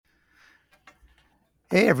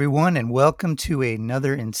Hey everyone, and welcome to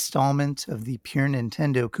another installment of the Pure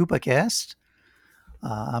Nintendo Koopa Cast.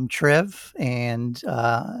 I'm Trev, and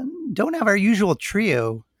don't have our usual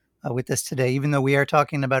trio with us today, even though we are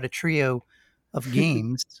talking about a trio of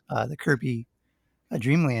games, the Kirby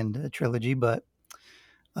Dreamland trilogy. But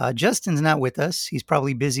Justin's not with us. He's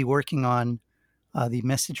probably busy working on the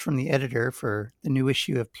message from the editor for the new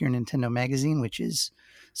issue of Pure Nintendo Magazine, which is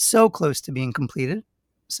so close to being completed.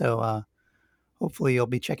 So hopefully you'll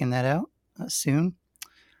be checking that out soon.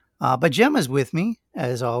 But Gemma's with me,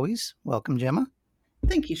 as always. Welcome, Gemma.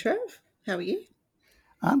 Thank you, Trev. How are you?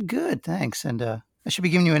 I'm good, thanks. And I should be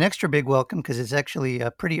giving you an extra big welcome because it's actually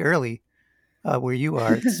pretty early where you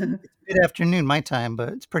are. It's mid afternoon my time, but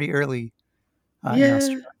it's pretty early in Yeah,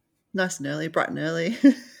 Australia. nice and early, bright and early.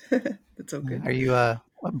 That's all good. Are you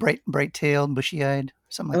what, bright tailed, bushy eyed,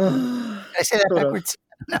 something like that? Oh, Did I say that sort of. backwards?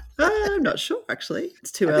 No, I'm not sure, actually.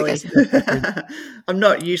 It's too I think I early. said that backwards. I'm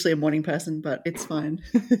not usually a morning person, but it's fine.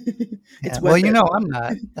 Yeah. It's Well, worth it. I'm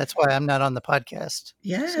not. That's why I'm not on the podcast.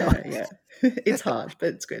 So Yeah, yeah. It's hard, but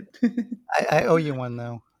it's good. I owe you one,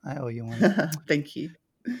 though. I owe you one. Thank you.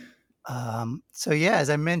 So yeah, as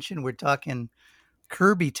I mentioned, we're talking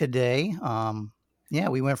Kirby today. Yeah,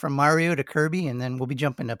 we went from Mario to Kirby, and then we'll be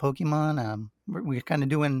jumping to Pokemon. We're kind of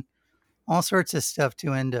doing all sorts of stuff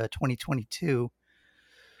to end 2022.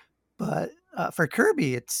 But for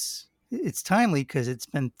Kirby, it's timely because it's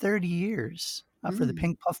been 30 years for the Mm,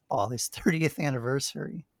 Pink Puffball, his 30th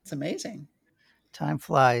anniversary. it's amazing. Time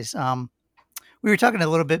flies. We were talking a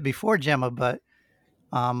little bit before, Gemma, but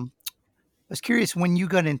um, I was curious when you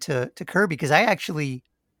got into Kirby because I actually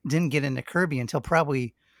didn't get into Kirby until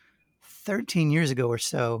probably 13 years ago or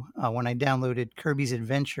so when I downloaded Kirby's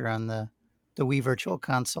Adventure on the Wii Virtual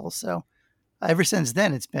Console. So ever since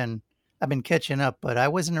then, I've been catching up, but I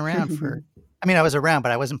wasn't around for. I mean, I was around,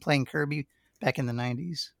 but I wasn't playing Kirby back in the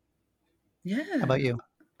 '90s. How Yeah, about you?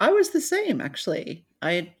 I was the same actually.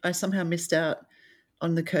 I somehow missed out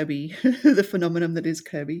on the Kirby, the phenomenon that is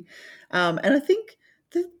Kirby. And I think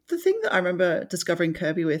the thing that I remember discovering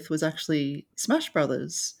Kirby with was actually Smash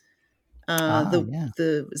Brothers. Ah, The yeah.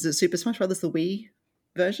 the is it Super Smash Brothers, the Wii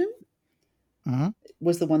version, Hmm.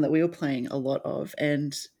 was the one that we were playing a lot of,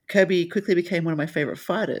 and Kirby quickly became one of my favorite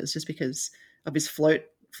fighters just because of his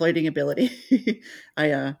floating ability.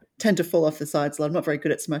 I tend to fall off the sides a lot. I'm not very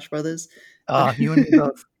good at Smash Brothers, but Oh, you and me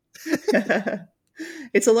both.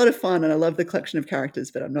 it's a lot of fun, and I love the collection of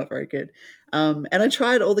characters, but I'm not very good. And I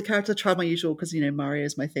tried all the characters. I tried my usual because Mario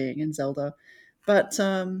is my thing and Zelda, but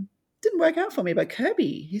didn't work out for me. But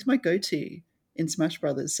Kirby, he's my go-to in Smash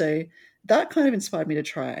Brothers, so that kind of inspired me to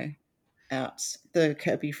try out the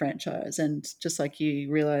Kirby franchise. And just like you,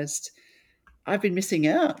 realized I've been missing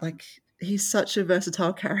out. Like he's such a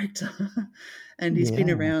versatile character, and he's been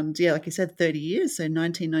Yeah. around. Yeah, like you said, 30 years. So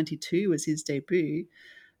 1992 was his debut.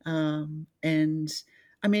 And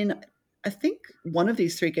I mean, I think one of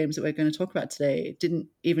these three games that we're going to talk about today didn't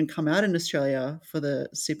even come out in Australia for the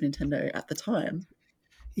Super Nintendo at the time.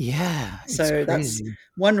 Yeah, it's So that's crazy.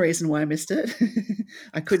 one reason why I missed it.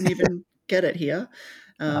 I couldn't even get it here.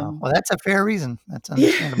 Oh, Um, well, that's a fair reason. That's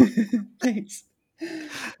yeah, understandable. thanks.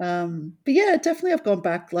 But yeah, definitely I've gone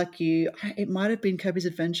back like you. It might have been Kirby's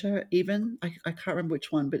Adventure, even. I can't remember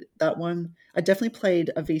which one, but that one, I definitely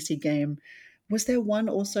played a VC game. Was there one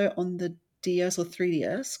also on the DS or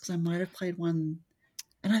 3DS? Because I might have played one,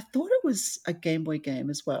 and I thought it was a Game Boy game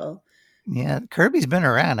as well. Yeah, Kirby's been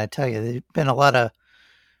around. I tell you, there's been a lot of.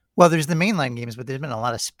 Well, there's the mainline games, but there's been a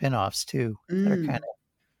lot of spin-offs too that are kind Mm,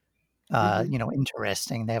 of hmm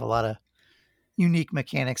interesting. They have a lot of unique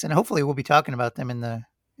mechanics, and hopefully we'll be talking about them in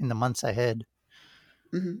the months ahead.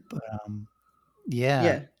 hmm But yeah,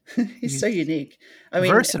 Yeah, he's he's so unique. I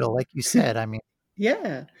mean, versatile, like you said. I mean,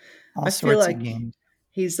 yeah, all I feel sorts of like games.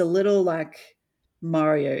 he's a little like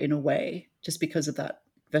Mario in a way, just because of that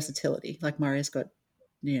versatility. Like Mario's got,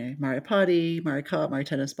 Mario Party, Mario Kart, Mario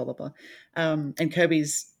Tennis, blah blah blah, and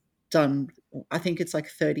Kirby's done. I think it's like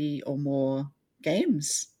 30 or more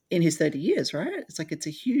games in his 30 years, right? It's like it's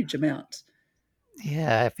a huge amount.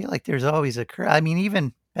 Yeah, I feel like there's always I mean,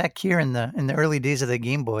 even back here in the early days of the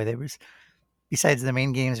Game Boy, there was besides the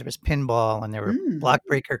main games, there was pinball and there were Mm, block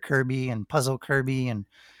breaker Kirby and puzzle Kirby and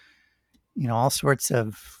all sorts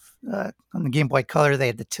of. On the Game Boy Color, they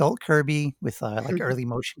had the tilt Kirby with like early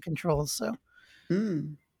motion controls. So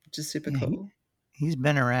which is super yeah, cool. he's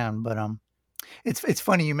been around. But it's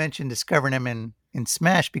funny you mentioned discovering him in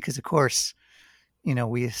Smash because of course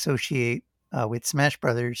we associate with Smash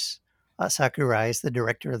Brothers Sakurai as the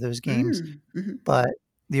director of those games, Hmm but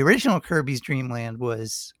the original Kirby's Dream Land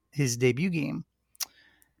was his debut game,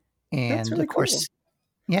 That's and really of course cool.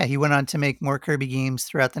 Yeah, he went on to make more Kirby games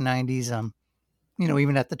throughout the 90s,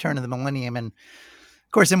 even at the turn of the millennium. And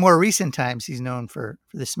of course, in more recent times, he's known for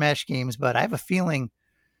the Smash games. But I have a feeling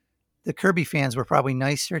the Kirby fans were probably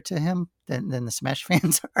nicer to him than the Smash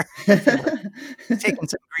fans are. I feel like he's taken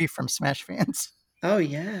some grief from Smash fans. Oh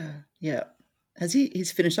yeah, yeah. Has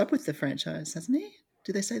he's finished up with the franchise, hasn't he?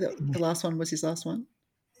 Did they say that the last one was his last one?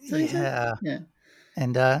 Is that what he said? Yeah, Yeah.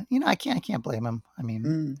 and I can't blame him. I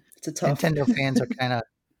mean, It's a tough. Nintendo fans are kind of.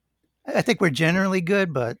 I think we're generally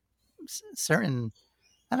good, but certain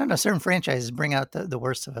I don't know, certain franchises bring out the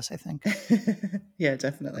worst of us, I think. Yeah,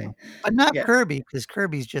 definitely. But not Yeah. Kirby, because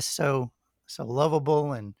Kirby's just so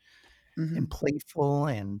lovable and Hmm. playful,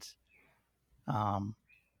 and um,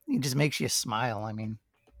 he just makes you smile. I mean,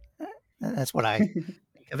 eh, that's what I think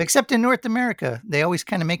of. Except in North America, they always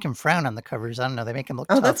kind of make him frown on the covers. I don't know, they make him look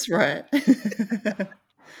Oh, tough. that's right.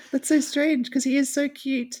 That's so strange because he is so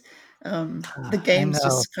cute. The I games know.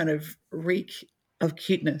 just kind of reek of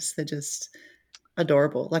cuteness. They're just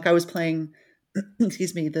adorable. Like I was playing,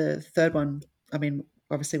 excuse me, the third one. I mean,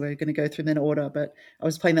 obviously we're going to go through them in order, but I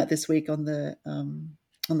was playing that this week on the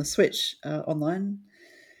Switch online,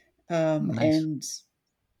 Nice. and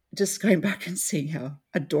just going back and seeing how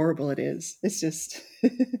adorable it is. It's just,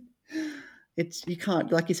 it's you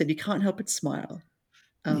can't, like you said, you can't help but smile.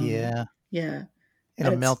 Um, Yeah, yeah, it'll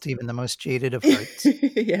and it's melt even the most jaded of hearts.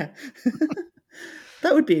 yeah.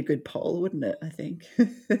 That would be a good poll, wouldn't it? I think.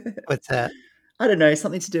 What's that? I don't know,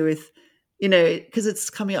 something to do with, because it's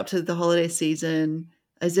coming up to the holiday season.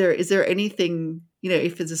 Is there anything,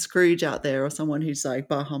 if there's a Scrooge out there or someone who's like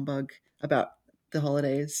bah humbug about the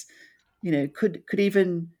holidays, could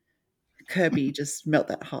even Kirby just melt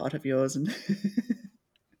that heart of yours and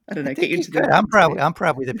I don't I know, get think you he into the could. right space? I'm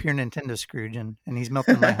probably the pure Nintendo Scrooge, and he's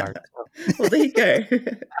melting my heart. So. Well, there you go.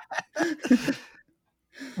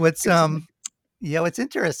 What's Good to know. Yeah, what's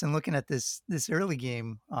interesting looking at this early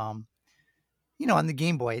game, on the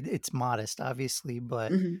Game Boy, it's modest, obviously,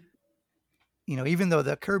 but Mhm. even though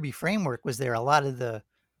the Kirby framework was there, a lot of the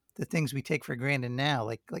things we take for granted now,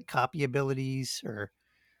 like copy abilities or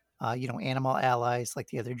animal allies, like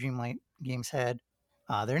the other Dreamlight games had,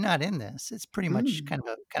 they're not in this. It's pretty much Mm. kind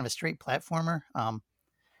of a straight platformer.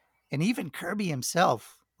 And even Kirby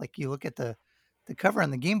himself, like you look at the cover on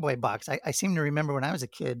the Game Boy box, I seem to remember when I was a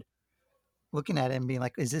kid looking at it and being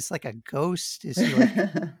like, "Is this like a ghost? Is he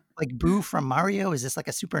like Boo from Mario? Is this like a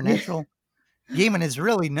Yeah. supernatural game?" And it's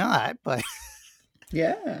really not. But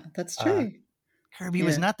Yeah, that's uh, true. Kirby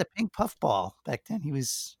was Yeah. not the pink puffball back then. He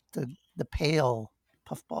was the pale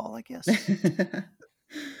puffball, I guess.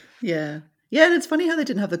 Yeah. Yeah, and it's funny how they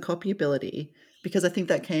didn't have the copy ability because I think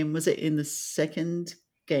that came was it in the second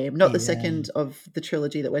game? Not the Yeah, second of the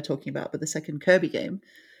trilogy that we're talking about, but the second Kirby game,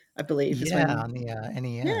 I believe, is yeah, when on the yeah.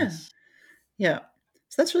 NES. Yeah.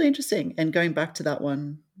 So that's really interesting, and going back to that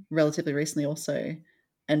one relatively recently also,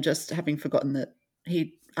 and just having forgotten that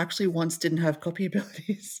he actually once didn't have copy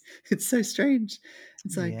abilities. It's so strange.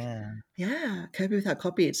 It's like, Yeah, yeah, Kirby without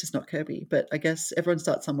copy, it's just not Kirby, but I guess everyone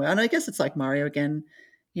starts somewhere, and I guess it's like Mario again.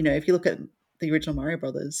 If you look at the original Mario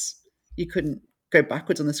Brothers, you couldn't go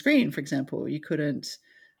backwards on the screen, for example. You couldn't,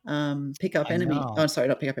 pick up I know. sorry,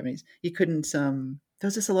 not pick up enemies. You couldn't, there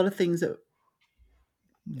was just a lot of things that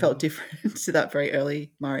felt Yeah, different to that very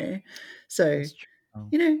early Mario. So, that's true.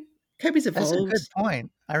 you know, Kirby's That's a evolved. good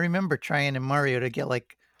point. I remember trying in Mario to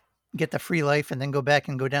get the free life and then go back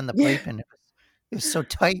and go down the Yeah. pipe, and it was so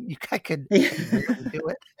tight. I could barely Yeah. do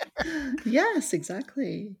it. Yes,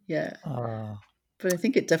 exactly. Yeah. Uh, But I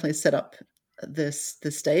think it definitely set up the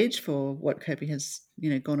stage for what Kirby has,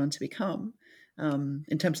 gone on to become,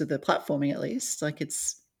 in terms of the platforming at least. Like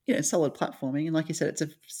it's, solid platforming. And like you said, it's a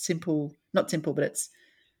simple not simple, but it's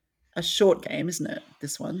a short game, isn't it?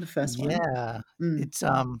 This one, the first one. yeah, Mm. it's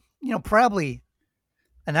probably,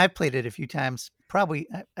 and I played it a few times. Probably,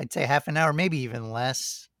 I'd say half an hour, maybe even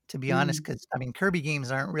less, to be honest. Mm. Because I mean, Kirby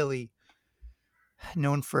games aren't really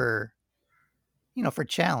known for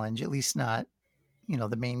challenge. At least not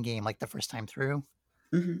the main game like the first time through.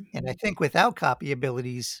 Mhm. And I think without copy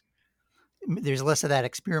abilities, there's less of that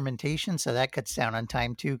experimentation, so that cuts down on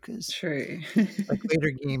time too. Because True. like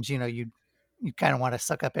later games, you kind of want to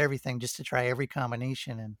suck up everything just to try every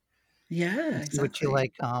combination Yeah, and see what you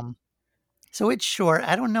exactly. like. So it's short.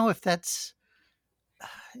 I don't know if that's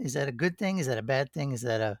is that a good thing? Is that a bad thing? Is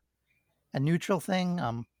that a neutral thing?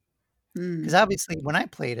 Because Mm. obviously when I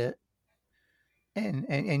played it,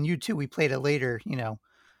 and you too, we played it later, Mhm.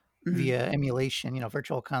 via emulation,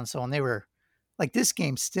 virtual console, and they were like this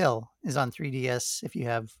game still is on 3DS if you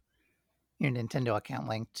have your Nintendo account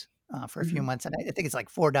linked for a few Mhm. months, and I think it's like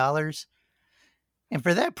 $4. And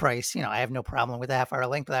for that price, I have no problem with a half-hour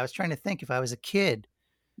length, but I was trying to think if I was a kid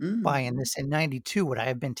Mm. buying this in '92, would I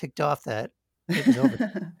have been ticked off that it was over?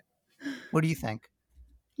 What do you think?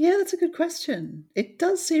 Yeah, that's a good question. It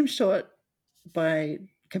does seem short by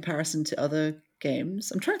comparison to other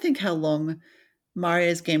games. I'm trying to think how long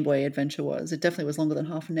Mario's Game Boy Adventure was. It definitely was longer than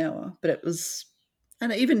half an hour, but it was,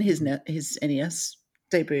 and even his NES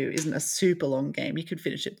debut isn't a super long game. You could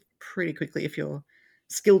finish it pretty quickly if you're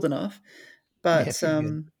skilled enough. Yeah, But if you're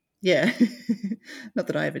good. yeah, not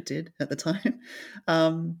that I ever did at the time.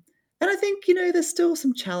 And I think there's still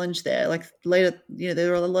some challenge there. Like later,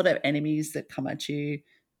 there are a lot of enemies that come at you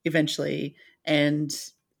eventually, and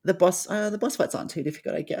the boss fights aren't too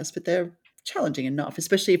difficult, I guess, but they're challenging enough.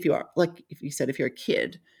 Especially if you are, like if you said, if you're a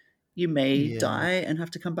kid, you may Yeah. die and have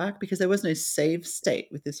to come back because there was no save state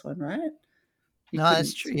with this one, right? You No,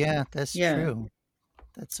 that's true. couldn't. Yeah, that's Yeah, true.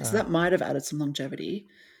 That's so that might have added some longevity.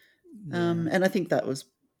 yeah, And I think that was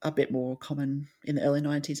a bit more common in the early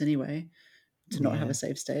 90s anyway, to not have yeah. a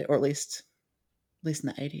save state, or at least in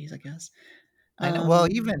the 80s, I guess. I know. Well,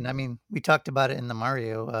 Um, even we talked about it in the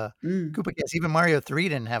Mario mm, Koopa Cast. Even Mario 3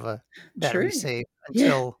 didn't have a battery true. save Yeah.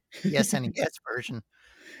 until the SNES version.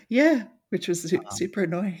 Yeah, which was Um, super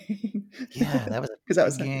annoying yeah, that was a because that big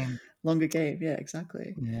was a game. longer game. Yeah,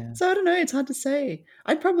 exactly. Yeah, So I don't know. It's hard to say.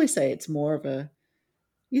 I'd probably say it's more of a.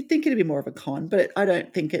 You'd think it'd be more of a con, but I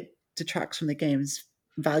don't think it detracts from the game's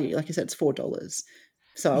value. Like you said, it's $4,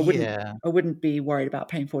 so I wouldn't. yeah, I wouldn't be worried about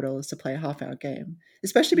paying $4 to play a half-hour game,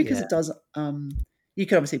 especially because yeah, it does. You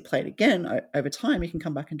can obviously play it again over time. You can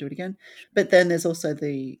come back and do it again, but then there's also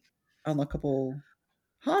the unlockable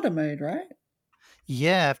harder mode, right?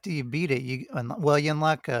 yeah. After you beat it, you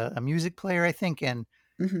unlock a music player, I think, and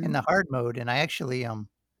in Hmm. the hard mode. And I actually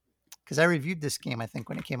because I reviewed this game, I think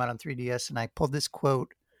when it came out on 3DS, and I pulled this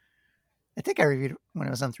quote. I think I reviewed it when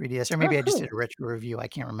it was on 3DS, or Oh, maybe I just did cool. a retro review. I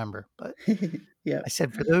can't remember, but Yeah. I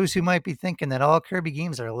said, for those who might be thinking that all Kirby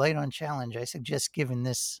games are light on challenge, I suggest giving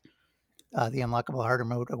this, the unlockable harder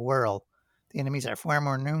mode, a whirl. The enemies are far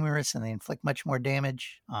more numerous and they inflict much more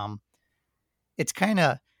damage. It's kind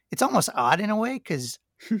of, it's almost odd in a way because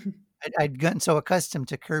I'd gotten so accustomed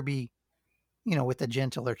to Kirby, with a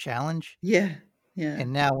gentler challenge. Yeah. Yeah.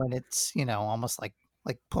 And now when it's, almost like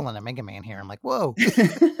pulling a Mega Man here, I'm like, whoa.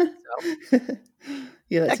 So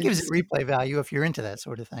Yeah, that that's gives it interesting. replay value if you're into that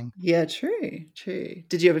sort of thing. Yeah, true, true.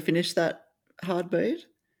 Did you ever finish that hard mode?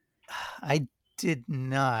 I did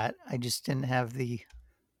not. I just didn't have the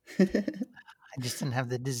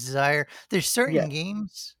desire. There's Yeah. certain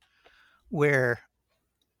games where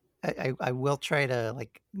I will try to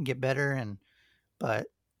like get better but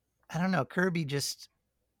I don't know, Kirby just,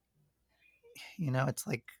 it's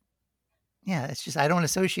like, yeah, it's just I don't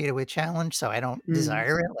associate it with challenge, so I don't Mm.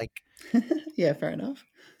 desire it. Like, Yeah, fair enough.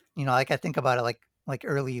 like I think about it like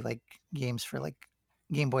early like games for like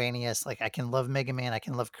Game Boy NES. Like I can love Mega Man, I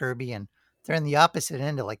can love Kirby, and they're in the opposite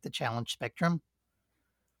end of like the challenge spectrum.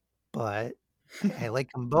 But I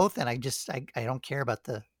like them both, and I don't care about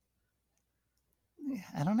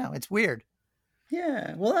I don't know. It's weird.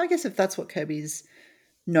 Yeah. Well, I guess if that's what Kirby's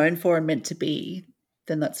known for and meant to be,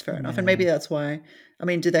 then that's fair enough. And Yeah. maybe that's why. I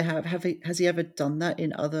mean, do they has he ever done that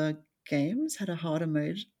in other games? Had a harder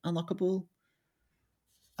mode unlockable?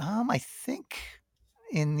 I think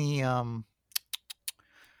in the I'm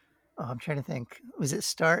trying to think. Was it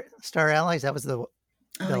Star Allies? That was Oh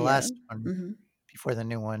the yeah. last one Hmm. before the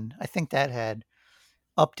new one. I think that had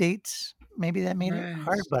updates. Maybe that made it Right.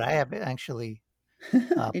 hard, but I haven't actually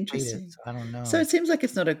played it, Interesting. so I don't So know. it seems like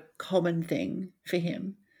it's not a common thing for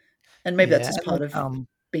him, and maybe that's Yeah, just part of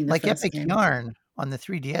being the like first Epic game. Yarn on the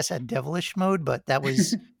 3DS had Devilish mode, but that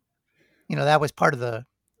was that was part of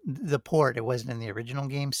the port. It wasn't in the original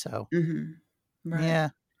game, so Hmm. Right. yeah.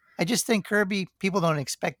 I just think Kirby people don't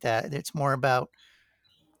expect that. It's more about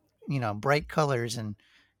bright colors and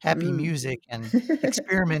happy Mm. music and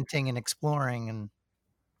experimenting and exploring and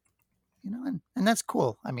that's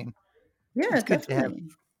cool. I mean, Yeah, it's good to have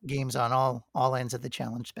definitely. games on all ends of the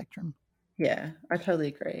challenge spectrum. Yeah, I totally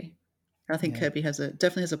agree. I think Yeah. Kirby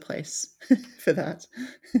definitely has a place for that.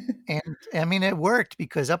 And I mean it worked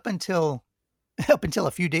because up until up until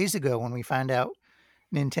a few days ago when we found out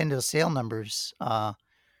Nintendo sale numbers,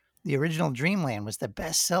 the original Dreamland was the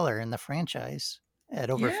best seller in the franchise at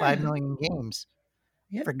over 5 Yeah. million games.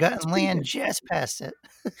 Yep, that's Forgotten pretty Land good. just passed it.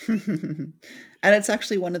 And it's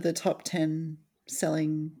actually one of the top 10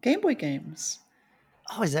 selling Game Boy games.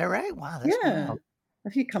 Oh, is that right? Wow, that's Yeah. wild. I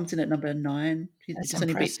think it comes in at number 9. That's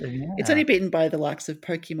impressive. It's only Yeah. beaten by the likes of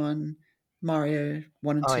Pokemon, Mario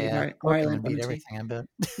 1 and Oh 2, yeah, Mario Pokemon Land 1 beat and 2. everything, I bet.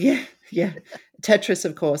 Yeah, yeah. Tetris,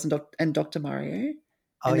 of course, and Doctor Mario.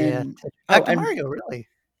 Oh And yeah, then oh, Dr. and Mario, really?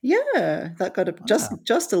 yeah, that got a Wow.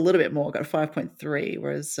 just a little bit more, got a 5.3,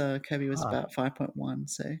 whereas, Kirby was Huh. about 5.1,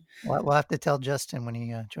 so We'll have to tell Justin when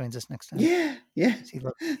he joins us next time. yeah, yeah. 'Cause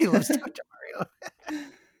he loves Dr. Mario.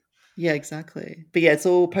 Yeah, exactly. But yeah, it's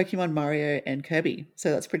all Pokemon, Mario, and Kirby,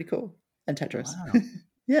 so that's pretty cool. And Tetris. Wow,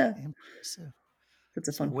 Yeah, impressive. it's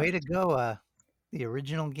a So fun way to fact. go. The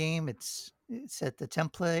original game, it set the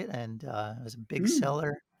template and it was a big Mm,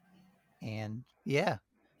 seller. And yeah,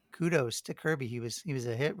 kudos to Kirby. He was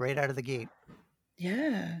a hit right out of the gate.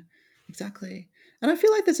 yeah, exactly. And I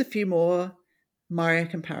feel like there's a few more Mario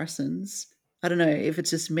comparisons. I don't know if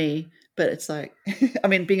it's just me, but it's like, I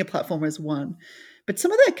mean, being a platformer is one, but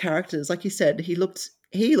some of their characters, like you said, he looked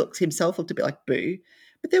himself looked a bit like Boo,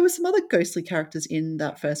 but there were some other ghostly characters in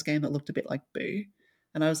that first game that looked a bit like Boo,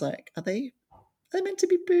 and I was like, are they meant to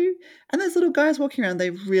be Boo? And those little guys walking around,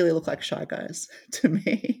 they really look like Shy Guys to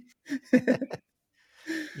me.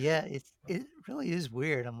 Yeah, it really is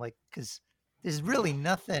weird. I'm like, because there's really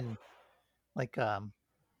nothing like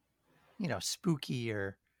spooky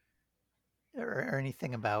or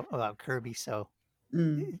anything about Kirby. So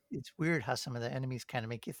Mm, it's weird how some of the enemies kind of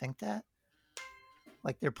make you think that,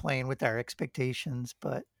 like they're playing with our expectations.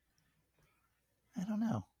 But I don't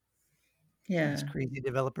know. Those yeah. crazy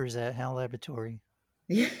developers at HAL Laboratory.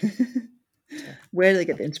 Yeah. So, Where do they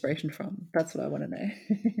get but the inspiration from? That's what I want to know.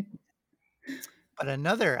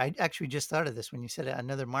 I actually just thought of this when you said it,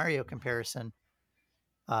 another Mario comparison.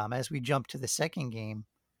 As we jump to the second game,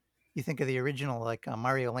 you think of the original, like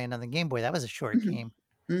Mario Land on the Game Boy. That was a short Mhm. game,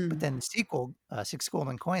 but Mm, then the sequel, Six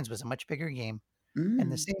Golden Coins, was a much bigger game.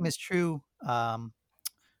 And the mm. same is true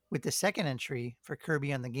with the second entry for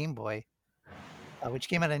Kirby on the Game Boy, which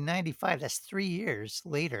came out in '95. That's 3 years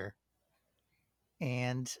later.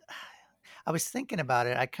 And I was thinking about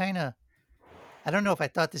it. I don't know if I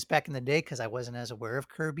thought this back in the day because I wasn't as aware of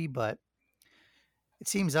Kirby, but it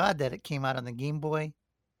seems odd that it came out on the Game Boy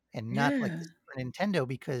and not like Yeah. the Super Nintendo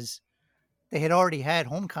because they had already had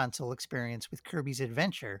home console experience with Kirby's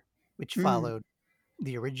Adventure, which Mm. followed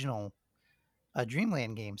the original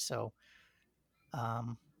Dreamland game. So,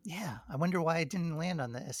 yeah, I wonder why it didn't land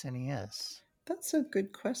on the SNES. That's a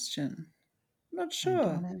good question. I'm not I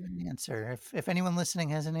don't sure. have an answer. If anyone listening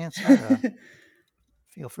has an answer,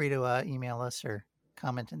 feel free to email us or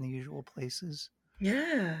comment in the usual places.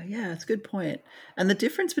 Yeah, yeah, it's a good point. And the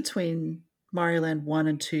difference between Mario Land 1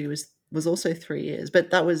 and 2 was also 3 years,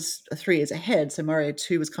 but that was 3 years ahead. So Mario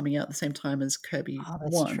 2 was coming out at the same time as Kirby Oh,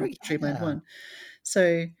 that's 1 true. or Dreamland Yeah, 1.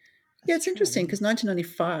 So, yeah, that's it's true. I interesting didn't. because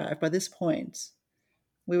 1995, by this point,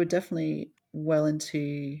 we were definitely well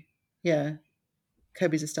into, yeah,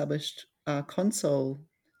 Kirby's established console,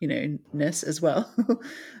 ness as well.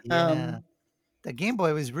 Yeah, um, the Game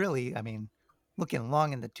Boy was really, I mean, looking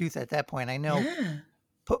long in the tooth at that point. I know yeah,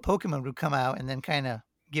 Pokemon would come out and then kind of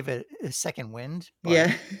give it a second wind, but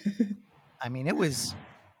yeah, I mean, it was.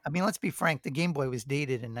 I mean, let's be frank. The Game Boy was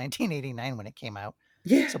dated in 1989 when it came out,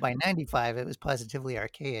 yeah. so by '95 it was positively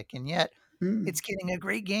archaic, and yet Mm. it's getting a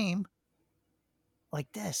great game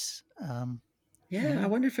like this. You Yeah, I know,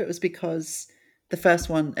 wonder if it was because the first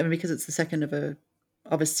one, I mean, because it's the second of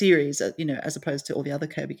a series, as opposed to all the other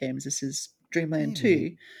Kirby games. This is Dreamland maybe.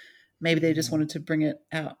 2. Maybe they just Yeah, wanted to bring it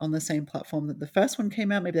out on the same platform that the first one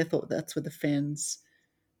came out. Maybe they thought that's where the fans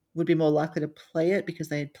would be more likely to play it because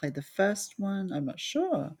they had played the first one. I'm not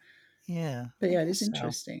sure. yeah, But I yeah, it is guess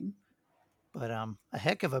so. interesting. But a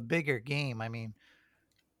heck of a bigger game. I mean,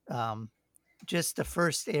 um, just the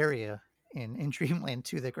first area in Dreamland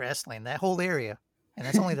 2, the grassland, that whole area, and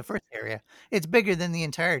that's only the first area. It's bigger than the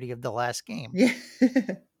entirety of the last game. Yeah.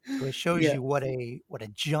 So it shows Yeah. you what a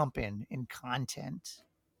jump in content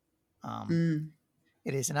um, Mm.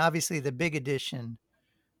 it is. And obviously, the big addition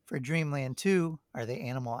for Dreamland 2 are the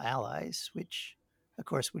animal allies, which, of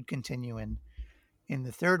course, would continue in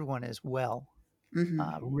the third one as well.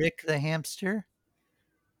 Mhm. Rick the hamster,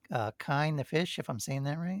 Kine the fish, if I'm saying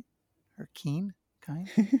that right, or Keen,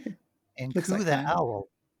 Kine, and Looks Coo like the kind. owl.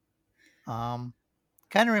 Um,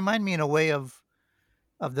 Kind of remind me in a way of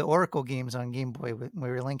the Oracle games on Game Boy,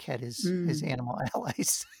 where Link had his Mm. animal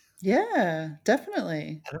allies. Yeah,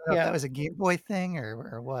 definitely. I don't know if that Yeah. was a Game Boy thing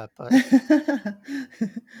or what, but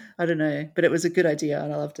I don't know, but it was a good idea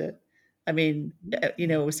and I loved it. I mean, we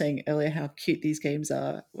were saying earlier how cute these games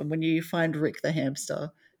are. When you find Rick the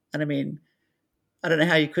hamster, and I mean, I don't know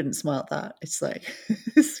how you couldn't smile at that. It's like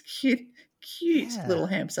this cute, cute yeah, little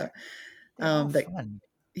hamster. they're all That fun.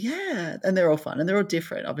 Yeah, and they're all fun and they're all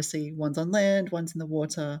different. Obviously, one's on land, one's in the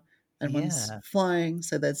water, and one's Yeah, flying.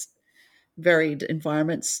 So there's varied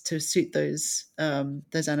environments to suit those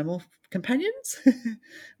animal companions,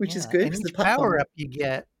 which is Yeah, good and because the each power platform. up you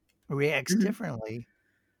get reacts Mhm. differently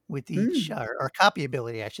with each Mm, or copy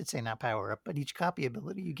ability, I should say, not power up, but each copy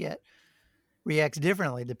ability you get reacts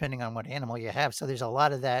differently depending on what animal you have. So there's a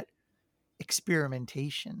lot of that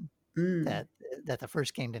experimentation mm, that the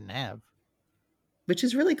first game didn't have. which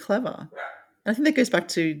is really clever. And I think that goes back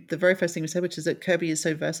to the very first thing we said, which is that Kirby is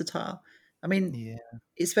so versatile. I mean, Yeah,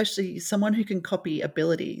 especially someone who can copy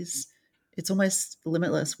abilities, it's almost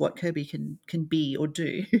limitless what Kirby can be or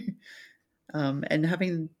do. And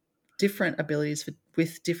having different abilities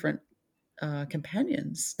with different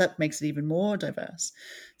companions that makes it even more diverse.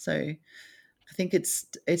 So I think it's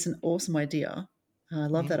an awesome idea. I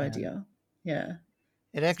love that yeah. idea. Yeah,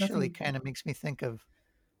 It there's actually nothing. kind of makes me think of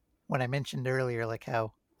when I mentioned earlier, like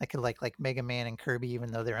how I could like Mega Man and Kirby,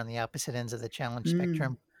 even though they're on the opposite ends of the challenge Mm,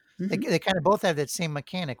 spectrum. hmm They kind of both have that same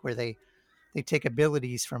mechanic where they take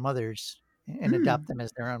abilities from others and adopt mm. them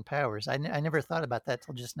as their own powers. I never thought about that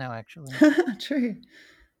till just now, actually. True.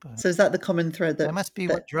 But So is that the common thread that must be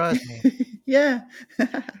what that draws me. yeah.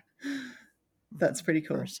 That's pretty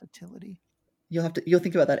cool. Versatility. You'll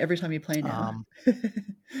think about that every time you play now. Um,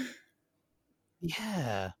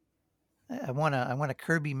 yeah, I want a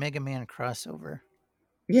Kirby Mega Man crossover.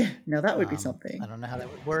 Yeah, now that would be I something. don't know how that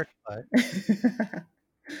would work,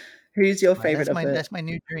 Who's your but favorite of the that's my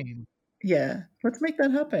new dream. yeah, let's make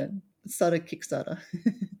that happen. Let's start a Kickstarter.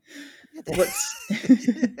 What's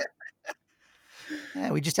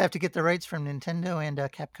Yeah, we just have to get the rights from Nintendo and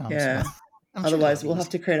Capcom. So yeah. I'm sure that'll Otherwise, be we'll have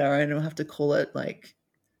easy. to create our own and we'll have to call it like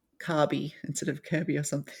Carby instead of Kirby or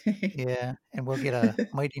something. Yeah, and we'll get a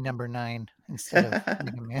Mighty Number Nine instead of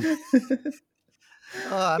Mega Man.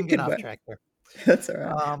 Oh, I'm It getting could off work. track there. That's all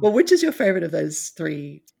right. Um, Well, which is your favorite of those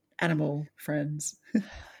three animal friends?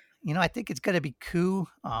 I think it's got to be Coup,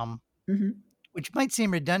 Hmm. which might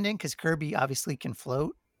seem redundant because Kirby obviously can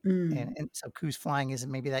float, Mm, and so Coos flying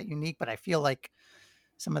isn't maybe that unique. But I feel like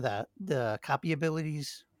some of the copy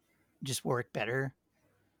abilities just work better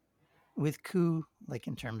with Coup, like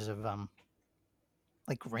in terms of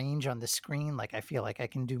like range on the screen. Like I feel like I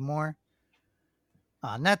can do more.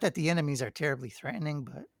 Not that the enemies are terribly threatening,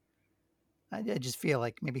 but I just feel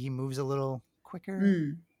like maybe he moves a little quicker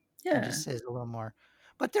mm. and Yeah. just says a little more.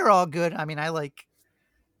 But they're all good. I mean, I like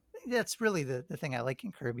that's really the thing I like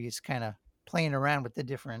in Kirby is kind of playing around with the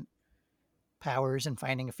different powers and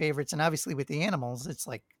finding favorites. And obviously with the animals, it's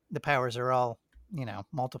like the powers are all,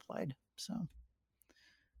 multiplied. So,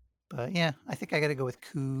 but yeah, I think I got to go with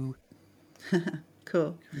Ku.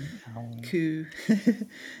 Cool. Owl. Coo.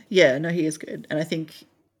 Yeah, no, he is good. And I think,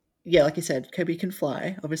 yeah, like you said, Kobe can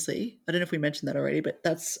fly, obviously. I don't know if we mentioned that already, but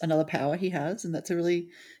that's another power he has, and that's a really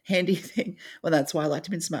handy thing. Well, that's why I liked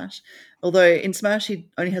him in Smash. Although in Smash, he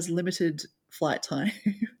only has limited flight time.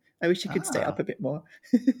 I wish he could stay Ah, up a bit more.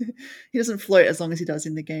 He doesn't float as long as he does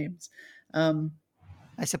in the games. Um,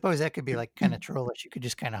 I suppose that could be like kind of trollish. You could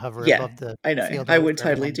just kind of hover yeah, above the I know. field and I wait would for totally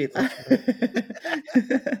everyone to do float through it.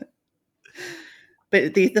 that.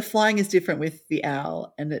 But the flying is different with the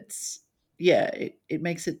owl, and it's yeah, it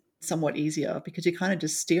makes it somewhat easier because you're kind of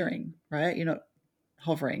just steering, right? You're not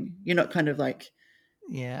hovering. You're not kind of like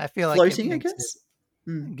Yeah, I feel like it floating, I makes it guess.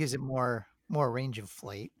 Mm. gives it more range of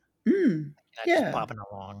flight, Mm. not just Yeah, bobbing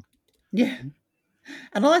along. yeah.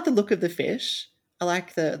 And I like the look of the fish. I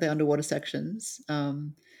like the underwater sections.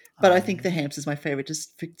 But I think Um, the hamster's my favorite,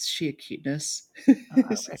 just for sheer cuteness.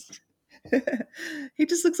 It's right. just- he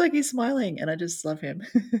just looks like he's smiling, and I just love him.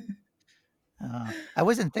 I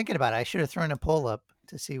wasn't thinking about it. I should have thrown a poll up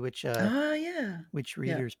to see Ah, yeah, which yeah.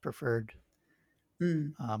 readers preferred.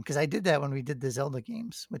 Mm. Because I did that when we did the Zelda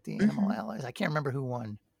games with the animal Hmm. allies. I can't remember who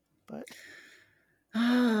won, but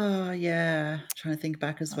Oh, yeah. Trying to think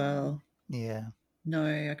back as um, well. yeah. No,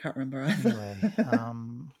 I can't remember Anyway, either.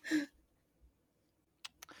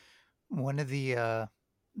 one of the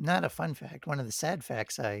not a fun fact, one of the sad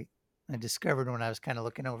facts I discovered when I was kind of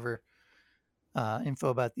looking over info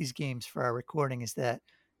about these games for our recording is that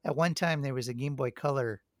at one time there was a Game Boy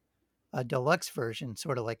Color deluxe version,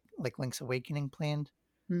 sort of like Link's Awakening planned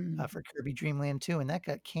Mm, for Kirby Dream Land 2, and that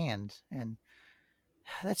got canned. And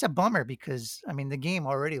that's a bummer because I mean the game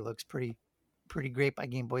already looks pretty great by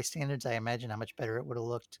Game Boy standards. I imagine how much better it would have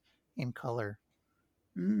looked in color.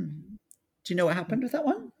 mm. Do you know what happened with that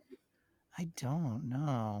one? I don't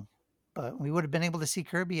know, but we would have been able to see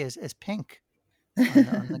Kirby as pink on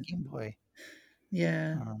the Game Boy.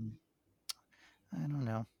 Yeah, Um, I don't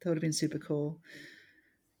know. that would have been super cool.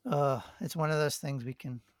 It's one of those things we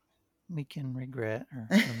can regret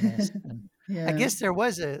or miss. And I Yeah. guess there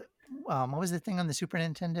was a what was the thing on the Super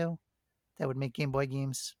Nintendo that would make Game Boy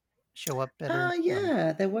games? show up better.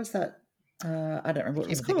 Yeah, there was that. I don't remember I what it can't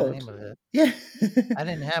was even think of the called. name of it. Yeah. I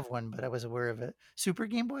didn't have one, but I was aware of it. Super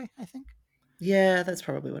Game Boy, I think. Yeah, that's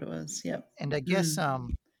probably what it was. Yep. And I guess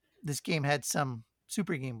Mm. this game had some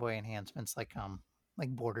Super Game Boy enhancements like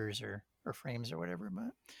borders or frames or whatever.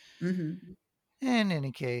 But Hmm. in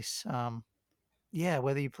any case, yeah,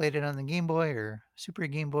 whether you played it on the Game Boy or Super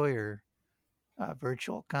Game Boy or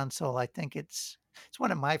Virtual Console, I think it's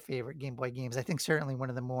one of my favorite Game Boy games. I think certainly one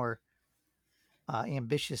of the more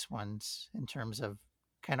ambitious ones in terms of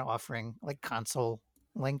kind of offering like console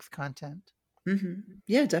length content. Hmm.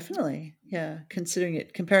 Yeah, definitely. Yeah, considering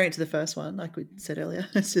it, comparing it to the first one, like we said earlier,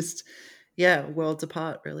 it's just, yeah, worlds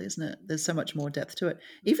apart, really, isn't it? There's so much more depth to it.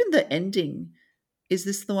 Even the ending, is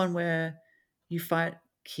this the one where you fight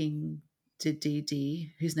King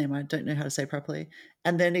Dedede, whose name I don't know how to say properly,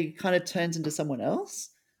 and then he kind of turns into someone else?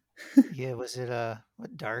 Yeah, was it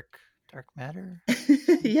what Dark Matter?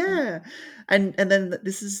 Yeah. And then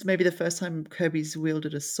this is maybe the first time Kirby's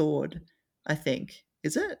wielded a sword, I think.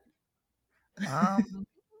 Is it?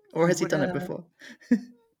 Or You has he would done it before?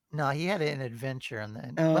 no, he had an adventure and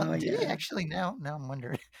then well, Oh, did he yeah. actually now I'm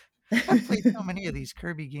wondering. I've played so many of these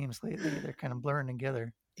Kirby games lately, they're kind of blurring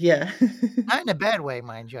together. Yeah. Not in a bad way,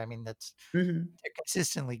 mind you. I mean, Mhm. they're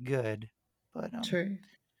consistently good. But True.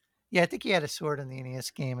 yeah, I think he had a sword in the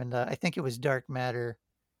NES game, and I think it was Dark Matter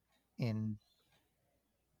in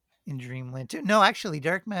Dreamland too. No, actually,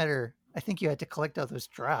 Dark Matter. I think you had to collect all those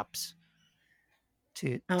drops to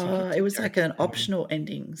get It to was Dark like an Matter. optional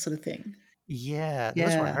ending sort of thing. Yeah,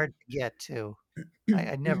 those were Yeah. hard to get too.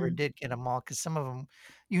 I never Mhm. did get them all because some of them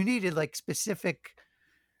you needed like specific.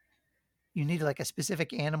 You needed like a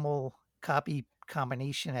specific animal copy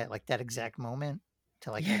combination at like that exact moment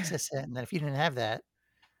to like Yeah. access it, and then if you didn't have that,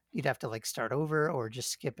 you'd have to like start over or just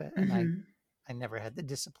skip it. And Mhm. I never had the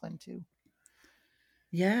discipline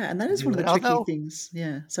Yeah, and that to is one do of it. the tricky Although things.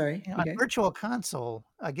 Yeah, sorry, you on go. Virtual Console,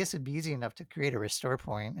 I guess it'd be easy enough to create a restore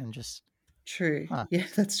point and just, True. huh, Yeah,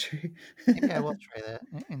 that's true. maybe I will try that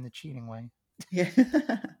in the cheating way. Yeah.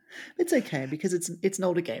 It's okay because it's an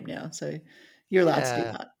older game now, so you're allowed to do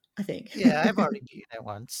Yeah, that, I think. yeah, I've already beaten it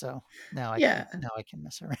once, so Yeah. now I can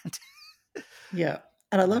mess around. Yeah,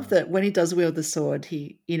 and I love Um, that when he does wield the sword,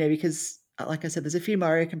 he, because, like I said, there's a few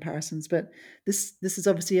Mario comparisons, but this is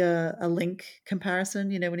obviously a Link comparison.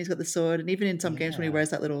 When he's got the sword, and even in some games when he yeah, wears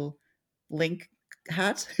that little Link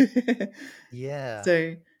hat. yeah,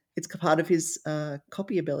 So it's part of his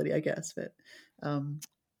copy ability, I guess. But um,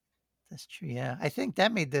 that's true. Yeah, I think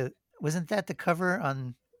that made the wasn't that the cover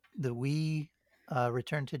on the Wii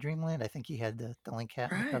Return to Dreamland? I think he had the Link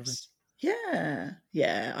hat in the right, cover. yeah,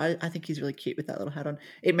 yeah, I think he's really cute with that little hat on.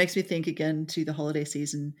 It makes me think again to the holiday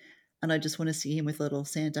season, and I just want to see him with a little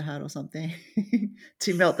Santa hat or something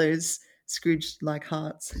to melt those Scrooge-like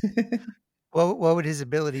hearts. What would his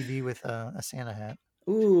ability be with a Santa hat?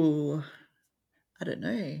 Ooh, I don't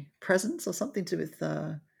know, presents or something to with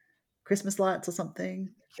Christmas lights or something.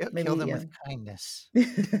 Kill Maybe, them with kindness.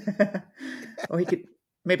 or he could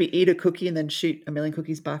maybe eat a cookie and then shoot a million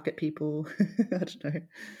cookies back at people. I don't know. Huh.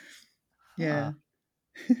 Yeah.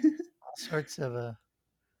 All sorts of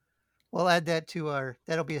we'll add that to our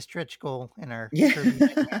that'll be a stretch goal in our Kirby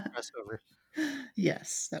Mega Man Yeah. crossover.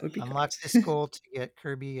 Yes, that would be Unlock great. this goal to get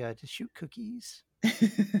Kirby to shoot cookies.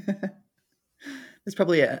 There's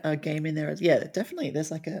probably a game in there as, yeah, definitely.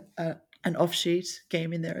 There's like a an offshoot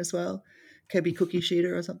game in there as well. Kirby Cookie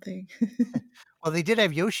Shooter or something. Well, they did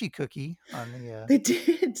have Yoshi Cookie on They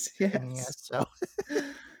did, the NES, yes. so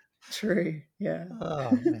True. Yeah.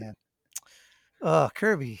 oh man. Oh,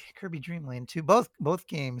 Kirby Dream Land 2. Both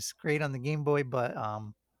games great on the Game Boy, but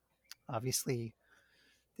obviously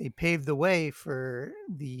they paved the way for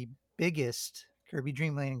the biggest Kirby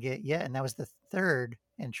Dream Land get yet, and that was the third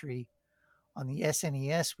entry on the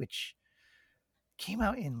SNES, which came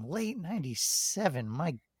out in late 97.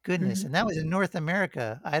 My goodness. Mhm. And that was in North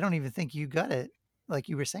America. I don't even think you got it like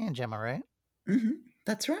you were saying, Gemma, right? Mhm.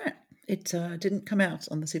 That's right. It didn't come out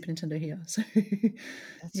on the Super Nintendo here, so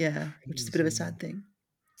That's yeah, which is a bit of a crazy. sad thing.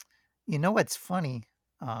 You know what's funny?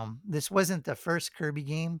 This wasn't the first Kirby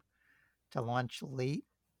game to launch late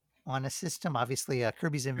on a system. Obviously,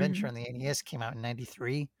 Kirby's Adventure Mhm. on the NES came out in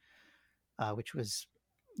 93, which was,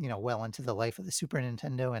 well into the life of the Super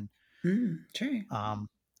Nintendo. And, True. um,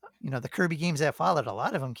 the Kirby games that followed, a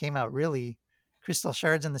lot of them came out really. Crystal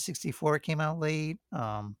Shards on the 64 came out late.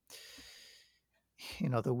 The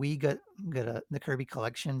Wii got the Kirby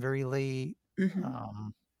collection very late. Mhm.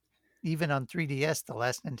 Um, Even on 3DS, the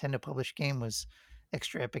last Nintendo published game was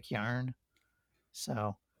Extra Epic Yarn.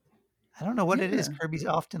 So I don't know what it is. Yeah. Kirby's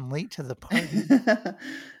often late to the party.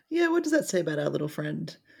 Yeah, what does that say about our little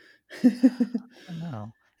friend? I don't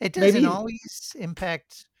know. It doesn't Maybe. always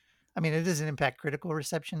impact. I mean, it doesn't impact critical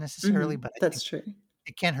reception necessarily, Mhm, but I that's think true.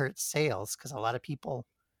 it can hurt sales because a lot of people,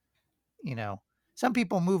 you know, some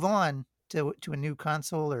people move on to a new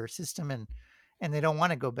console or system and they don't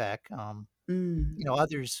want to go back. Mm,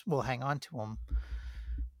 Others will hang on to them,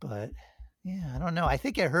 but yeah, I don't know. I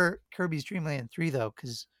think it hurt Kirby's Dream Land 3 though,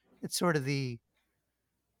 because it's sort of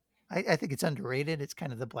I think it's underrated. It's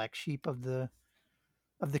kind of the black sheep of the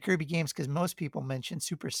Kirby games because most people mention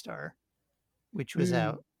Superstar, which was mm,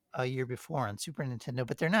 out a year before on Super Nintendo,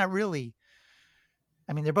 but they're not really.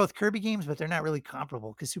 I mean, they're both Kirby games, but they're not really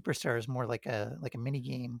comparable because Superstar is more like a mini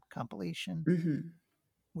game compilation, mhm.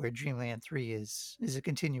 where Dreamland 3 is a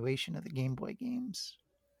continuation of the Game Boy games.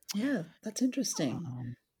 Yeah, that's interesting.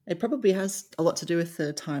 Um, It probably has a lot to do with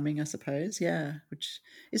the timing, I suppose. Yeah, which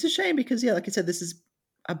is a shame because, yeah, like I said, this is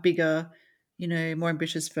a bigger, more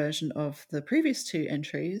ambitious version of the previous two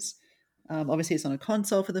entries. Obviously, it's on a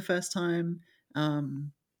console for the first time.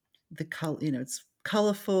 Um, the color, it's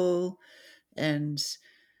colorful, and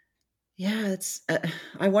yeah, it's.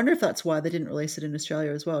 I wonder if that's why they didn't release it in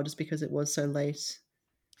Australia as well, just because it was so late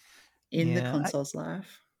in the yeah, console's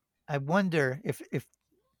life. I wonder if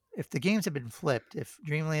the games had been flipped, if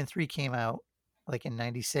Dreamland 3 came out like in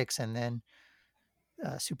 '96 and then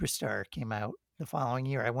Superstar came out the following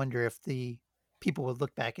year, I wonder if the people would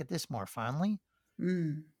look back at this more fondly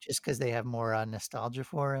Mm, just because they have more nostalgia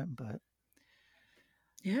for it. But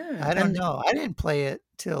yeah, I don't and know. I didn't play it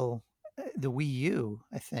till the Wii U,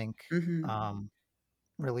 I think, mhm, um,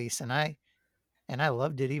 release, and I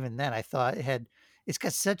loved it even then. I thought it's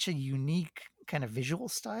got such a unique kind of visual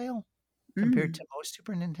style compared mm, to most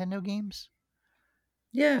Super Nintendo games.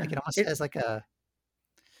 Like yeah, it almost it has like a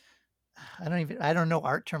I don't know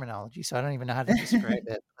art terminology, so I don't even know how to describe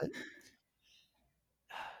it. But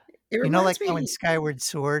it like reminds how in me. Skyward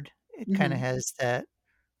Sword, it kind of Mhm, has that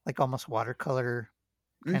like almost watercolor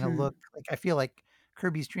kind of look. mhm. Like I feel like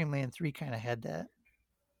Kirby's Dream Land 3 kind of had that.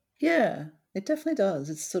 Yeah, it definitely does.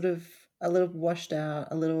 It's sort of a little washed out,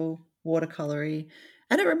 a little watercolory,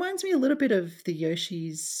 and it reminds me a little bit of the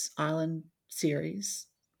Yoshi's Island series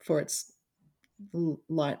for its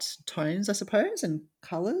light tones, I suppose, and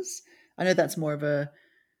colors. I know that's more of a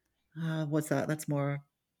what's that? That's more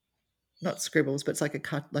not scribbles, but it's like a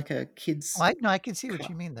cut, like a Oh, kid's I no, I can see what cut.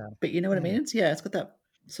 you mean though. But you know what I Yeah. mean? It's got that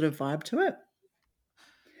sort of vibe to it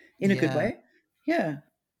in a good Yeah. way. Yeah,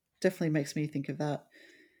 definitely makes me think of that,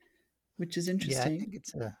 which is Yeah, interesting.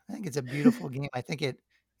 I think it's a beautiful game. I think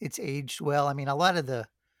it's aged well. I mean, a lot of the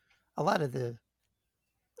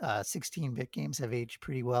 16-bit games have aged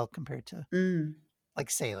pretty well compared to Mm. like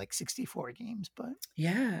say like 64 games, but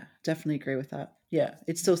Yeah, definitely agree with that. Yeah,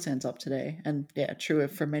 it still stands up today, and yeah, true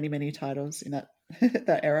for many many titles in that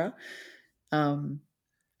that era. Um,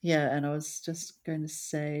 yeah, and I was just going to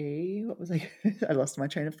say, what was I? I lost my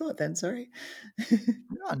train of thought. Then, sorry.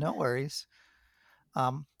 no worries.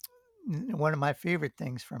 Um, One of my favorite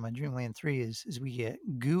things from a Dreamland 3 is we get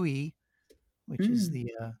Gooey, which is Mm.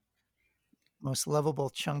 the most lovable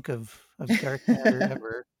chunk of dark matter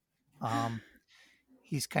ever. Um,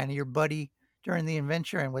 he's kind of your buddy during the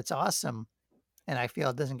adventure, and what's awesome, and I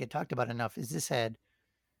feel it doesn't get talked about enough, is this had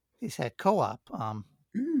co-op.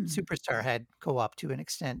 Mm. Superstar had co-op to an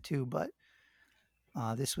extent too, but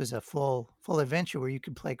this was a full adventure where you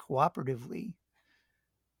could play cooperatively,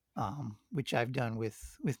 which I've done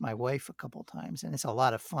with my wife a couple times, and it's a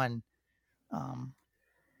lot of fun. Um,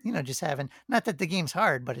 just having not that the game's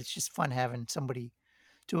hard, but it's just fun having somebody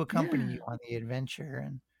to accompany you Yeah, on the adventure.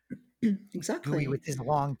 And Gooey with exactly. his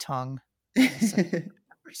long tongue, such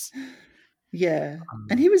memories. Yeah,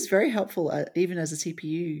 and Um, he was very helpful, even as a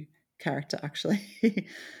CPU character. Actually,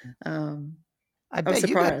 um, I I was bet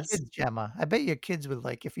you got surprised. kids, Gemma. I bet your kids would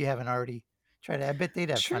like if you haven't already tried it. I bet they'd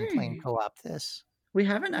have fun playing True. co-op this. We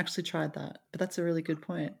haven't actually tried that, but that's a really good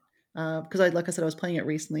point. Because like I said, I was playing it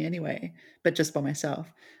recently anyway, but just by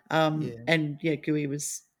myself. Yeah. And yeah, Gui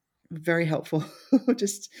was very helpful,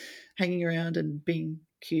 just hanging around and being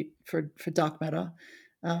cute for dark matter.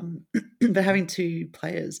 But having two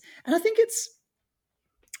players, and I think it's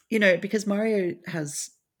because Mario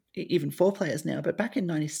has even four players now, but back in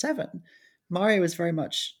 '97, Mario was very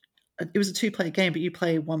much it was a two-player game, but you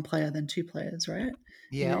play one player then two players, right?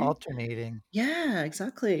 You Yeah, know, alternating. yeah,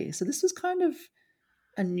 exactly. So this was kind of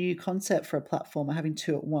a new concept for a platformer having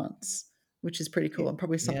two at once, which is pretty cool It and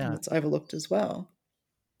probably something yeah. that's overlooked as well.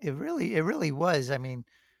 It really was. I mean,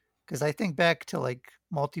 because I think back to, like,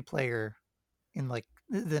 multiplayer in, like,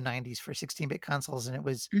 the '90s for 16-bit consoles, and it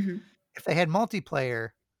was Mhm. if they had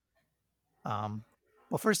multiplayer, um,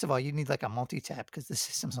 well, first of all, you need like a multi-tap because the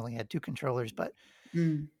systems only had 2 controllers, but,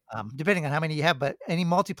 Mm. depending on how many you have, but any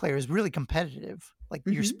multiplayer is really competitive, like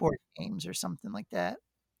your Mhm. sport games or something like that.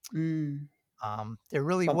 Mm. There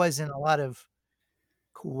really Well, wasn't a lot of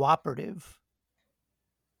cooperative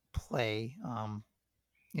play.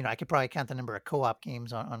 I could probably count the number of co-op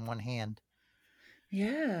games on one hand,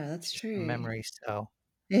 yeah, that's just from true. memory, so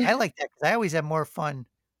I Yeah. like that because I always have more fun.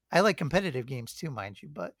 I like competitive games too, mind you,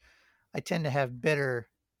 but I tend to have better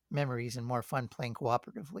memories and more fun playing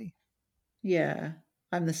cooperatively. Yeah.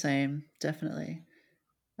 I'm the same, definitely.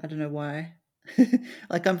 I don't know why.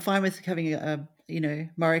 Like, I'm fine with having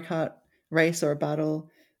Mario Kart race or a battle.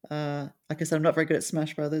 Like I said, I'm not very good at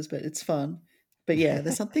Smash Brothers, but it's fun. But yeah,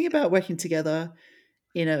 there's something about working together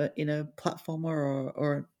in a platformer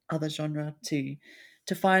or other genre to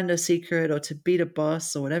find a secret or to beat a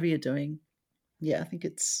boss or whatever you're doing. Yeah, I think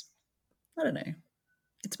I don't know.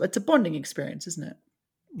 It's a bonding experience, isn't it?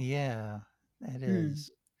 Yeah, it Mm.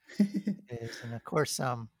 is. It is, and of course,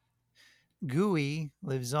 GUI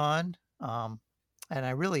lives on, and I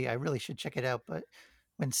really should check it out, but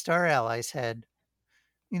when Star Allies had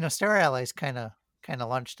Star Allies kinda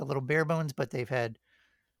launched a little bare bones, but they've had,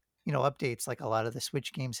 updates like a lot of the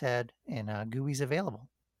Switch games had, and, GUI's available.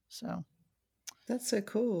 So, That's so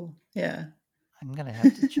cool. Yeah. I'm gonna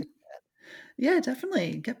have to Yeah,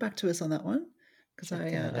 definitely. Get back to us on that one because check I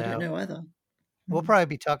that I don't out. know either. We'll Mm. probably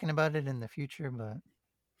be talking about it in the future, but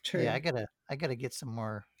yeah, True. I gotta get some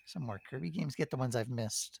more Kirby games, get the ones I've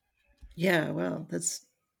missed. Yeah, well, that's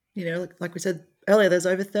like we said earlier, there's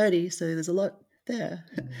over 30, so there's a lot there.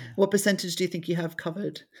 Yeah. What percentage do you think you have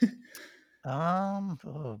covered?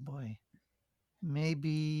 Oh boy.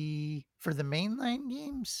 Maybe for the mainline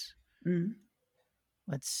games, Mm,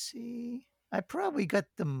 let's see. I probably got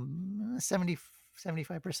them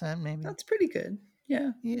 75% maybe. that's pretty good.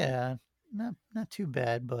 Yeah. Yeah, not too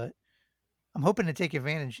bad, but I'm hoping to take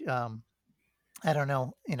advantage. I don't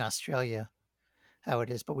know in Australia how it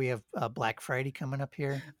is, but we have Black Friday coming up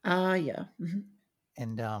here, Yeah. Mhm.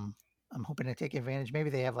 and I'm hoping to take advantage. Maybe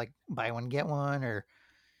they have like buy one get one, or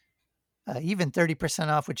even 30%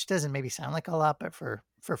 off, which doesn't maybe sound like a lot, but for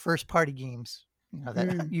first party games, that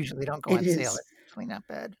Mm, usually don't go it on sale. is. It's usually not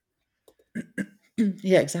bad. Yeah, Do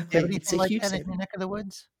you have exactly. It's anything a like huge that in your saving. neck of the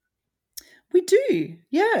woods? We do.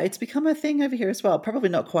 Yeah, it's become a thing over here as well. Probably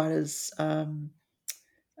not quite as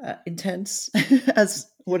intense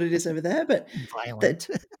as what it is over there, but that Violent.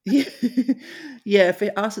 yeah, yeah, for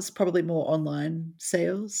us, it's probably more online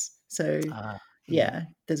sales. So Yeah. yeah,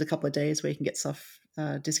 there's a couple of days where you can get stuff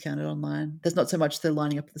discounted online. There's not so much the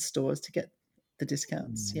lining up at the stores to get the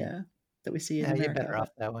discounts. Mm. Yeah, that we see in Yeah, you're America. better off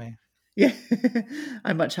But that way. yeah,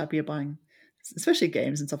 I'm much happier buying, especially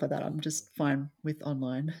games and stuff like that. I'm just fine with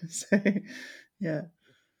online. So yeah,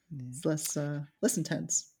 Yeah. it's less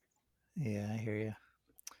intense. Yeah, I hear you.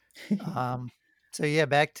 Um, so yeah,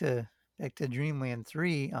 back to Dreamland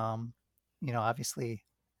 3. Obviously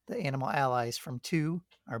the animal allies from 2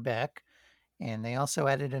 are back, and they also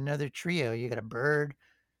added another trio. You got a bird,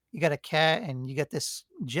 you got a cat, and you got this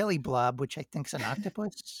jelly blob, which I think is an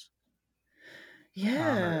octopus,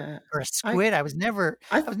 or Yeah, or a I squid. I I was never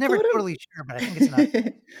thought totally sure, but I think it's an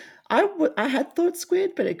octopus. it I had thought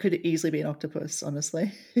squid, but it could easily be an octopus,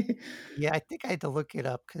 honestly. Yeah, I think I had to look it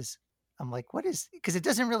up because I'm like, what is? Because it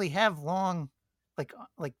doesn't really have long,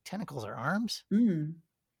 like tentacles or arms. Mm.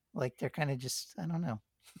 Like they're kind of just, I don't know.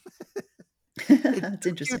 It's That's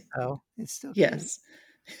still cute interesting. though. It's still cute. Yes.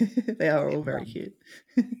 They are all And, very cute.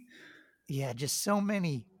 yeah, just so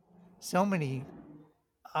many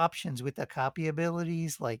options with the copy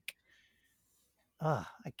abilities. Like, I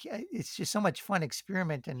can't, it's just so much fun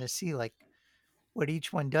experimenting to see like what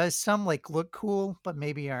each one does. Some like look cool, but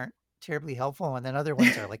maybe aren't terribly helpful, and then other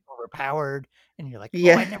ones are like overpowered, and you're like, oh, I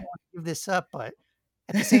Yeah. never want to give this up, but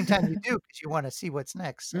at the same time, you do because you want to see what's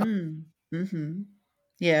next. So, Mm. Mhm.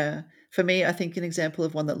 Yeah. For me, I think an example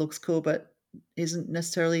of one that looks cool but isn't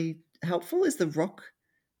necessarily helpful is the rock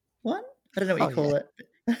one? I don't know what you oh yeah, call it.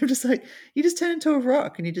 I'm just like, you just turn into a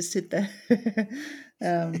rock and you just sit there.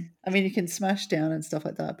 I mean, you can smash down and stuff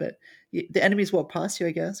like that, but the enemies walk past you,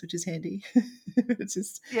 I guess, which is handy. It's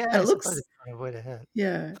just, yeah. and I it suppose looks, it's kind of way to hit.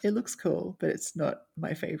 yeah, it looks cool, but it's not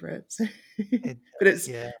my favorite. So, It but does, it's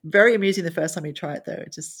yeah. very amusing the first time you try it, though.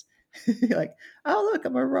 It just, you're like, oh, look,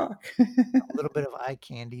 I'm a rock. A little bit of eye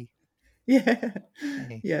candy. Yeah.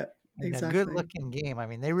 Hey, Yeah, and a good exactly. looking game. I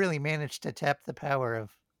mean, they really managed to tap the power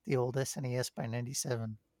of the old SNES by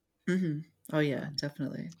 '97. Hmm. Oh, yeah, Um,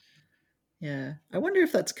 definitely. Yeah. I wonder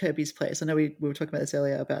if that's Kirby's place. I know we were talking about this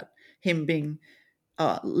earlier about him being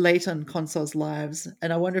late on consoles' lives,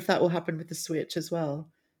 and I wonder if that will happen with the Switch as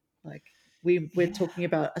well. Like, we're Yeah, talking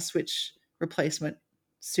about a Switch replacement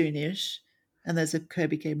soonish, and there's a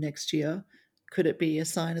Kirby game next year. Could it be a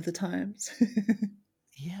sign of the times?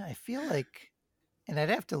 yeah, I feel like, and I'd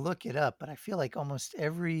have to look it up, but I feel like almost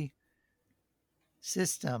every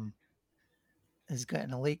system has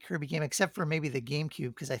gotten a late Kirby game, except for maybe the GameCube,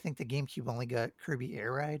 because I think the GameCube only got Kirby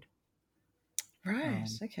Air Ride. Right.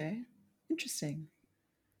 Um, Okay. Interesting.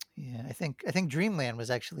 yeah, I think Dreamland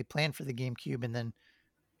was actually planned for the GameCube and then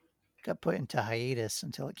got put into hiatus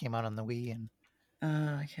until it came out on the Wii,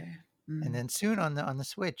 Ah, okay. and Mm. then soon on the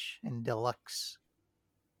Switch in deluxe.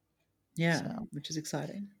 Yeah, So which is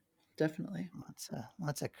exciting. Definitely.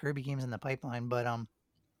 lots of Kirby games in the pipeline. But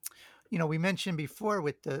we mentioned before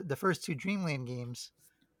with the first two Dreamland games.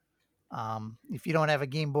 If you don't have a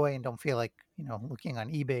Game Boy and don't feel like looking on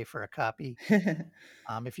eBay for a copy,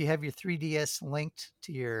 if you have your 3DS linked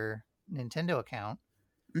to your Nintendo account,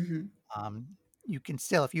 Hmm. you can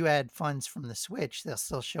still, if you add funds from the Switch, they'll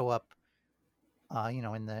still show up,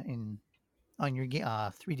 in on your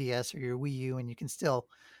 3DS or your Wii U, and you can still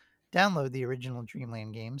download the original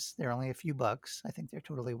Dreamland games. They're only a few bucks. I think they're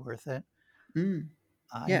totally worth it. Mm.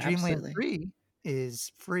 And Yeah, Dreamland absolutely. 3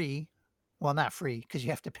 is free. Well, not free because you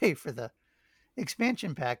have to pay for the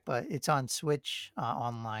expansion pack, but it's on Switch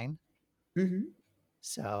online. Hmm.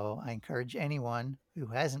 So I encourage anyone who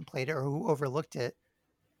hasn't played it or who overlooked it,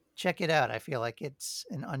 check it out. I feel like it's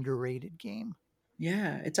an underrated game.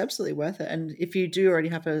 Yeah, it's absolutely worth it. And if you do already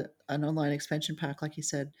have an online expansion pack, like you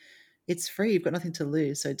said, it's free. You've got nothing to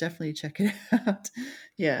lose, so definitely check it out.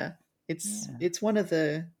 Yeah, it's Yeah, it's one of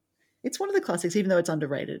the it's one of the classics, even though it's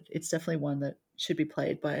underrated. It's definitely one that should be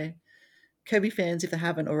played by Kirby fans if they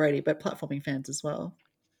haven't already, but platforming fans as well.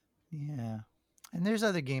 yeah. And there's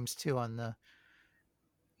other games too on the,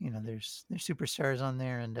 there's superstars on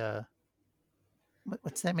there, and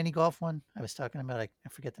what's that mini golf one I was talking about? I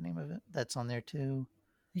forget the name of it. That's on there too.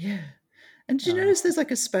 Yeah. And did you Uh, notice there's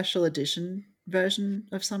like a special edition version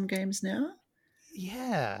of some games now?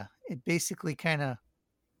 yeah, it basically kind of.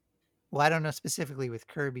 Well, I don't know specifically with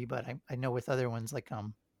Kirby, but I know with other ones like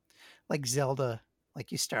Zelda,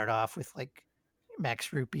 like you start off with like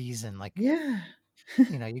max rupees and like Yeah.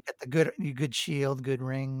 you get the good shield, good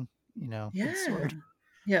ring, good sword.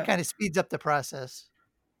 Yeah. Yeah. Kind of speeds up the process.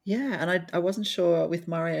 Yeah, and I wasn't sure with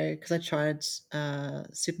Mario because I tried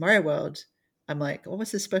Super Mario World. I'm like, what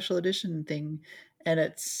was this special edition thing? And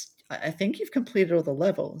I think you've completed all the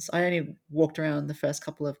levels. I only walked around the first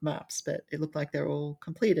couple of maps, but it looked like they're all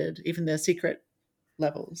completed, even the secret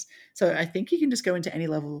levels. So I think you can just go into any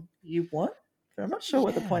level you want, but I'm not sure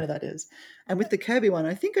what the Yeah, point of that is. And with the Kirby one,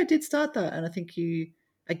 I think I did start that, and I think you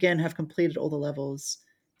again have completed all the levels,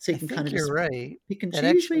 so you I can kind think of you're just right. pick and That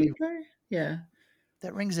choose where actually you go. Yeah.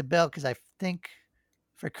 that rings a bell because I think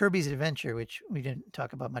for Kirby's Adventure, which we didn't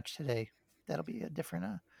talk about much today, that'll be a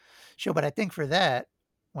different show. But I think for that,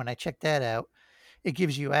 when I check that out, it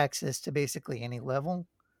gives you access to basically any level.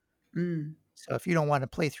 Mm. So if you don't want to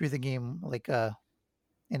play through the game like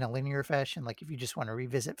in a linear fashion, like if you just want to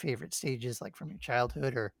revisit favorite stages like from your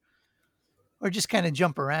childhood or just kind of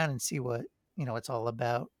jump around and see what it's all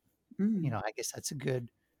about, Mm. I guess that's a good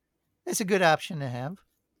option to have.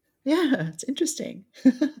 Yeah, it's interesting.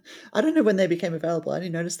 I don't know when they became available. I only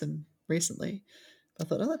noticed them recently. I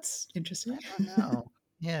thought, oh, that's I interesting. don't know.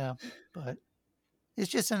 Yeah, but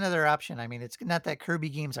it's just another option. I mean, it's not that Kirby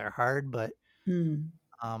games are hard, but Hmm.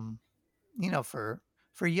 um,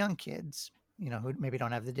 for young kids, who maybe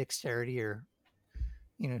don't have the dexterity or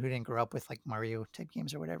who didn't grow up with like Mario type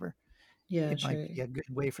games or whatever, Yeah, it might true. be a good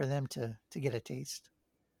way for them to get a taste.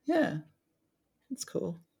 Yeah, that's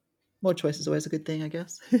cool. More choice is always a good thing, I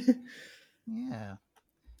guess. Yeah.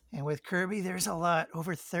 And with Kirby, there's a lot,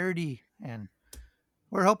 over 30, and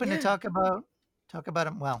we're hoping to Yeah. talk about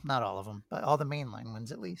them. Well, not all of them, but all the mainline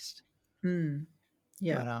ones at least. Hmm.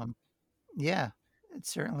 Yeah. But yeah, it's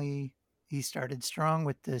certainly he started strong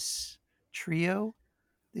with this trio,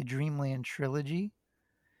 the Dreamland trilogy,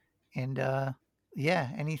 and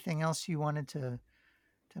yeah. Anything else you wanted to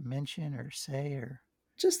mention or say or?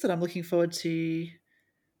 Just that I'm looking forward to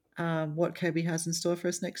what Kirby has in store for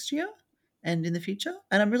us next year and in the future.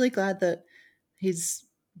 And I'm really glad that he's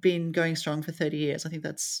been going strong for 30 years. I think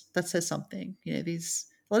that says something. These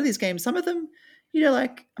a lot of these games, some of them,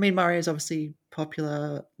 like I mean, Mario's obviously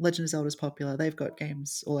popular. Legend of Zelda's popular. They've got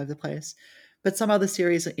games all over the place, but some other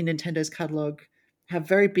series in Nintendo's catalog have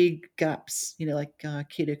very big gaps. Like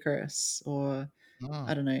Kid Icarus or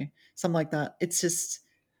I Mm, don't know, something like that.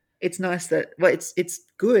 It's nice that it's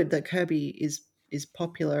good that Kirby is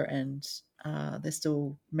popular and they're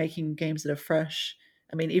still making games that are fresh.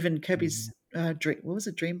 I mean, even Kirby's yeah. what was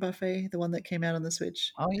it, Dream Buffet, the one that came out on the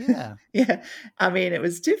Switch? Oh yeah. Yeah, I mean, it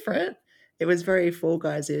was different. It was very Fall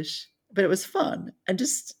Guys-ish, but it was fun. And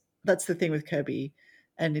just that's the thing with Kirby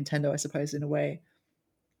and Nintendo, I suppose, in a way.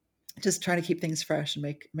 Just trying to keep things fresh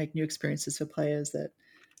and make new experiences for players that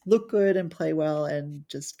look good and play well and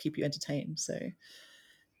just keep you entertained. So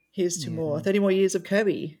here's to more Yeah. 30 more years of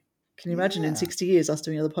Kirby. Can you imagine in Yeah. 60 years us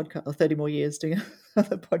doing another podcast, or 30 more years doing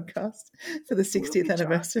another podcast for the We'll 60th be talking.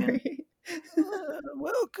 anniversary?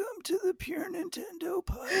 Welcome to the Pure Nintendo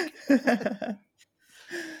podcast.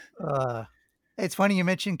 It's funny you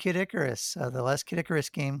mentioned Kid Icarus. The last Kid Icarus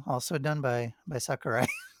game, also done by Sakurai.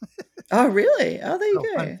 Oh, really? Oh, there you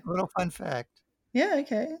go. Little fun fact. Yeah,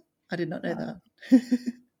 okay. I did not know Uh,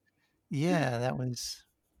 that. yeah, that was.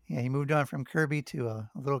 Yeah, he moved on from Kirby to a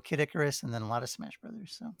little Kid Icarus, and then a lot of Smash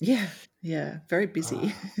Brothers. So Yeah, yeah, very uh,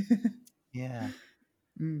 busy. yeah,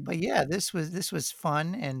 Mm. but yeah, this was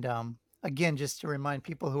fun, and again, just to remind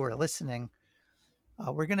people who are listening,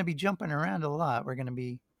 we're going to be jumping around a lot. We're going to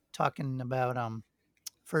be talking about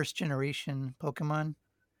first generation Pokemon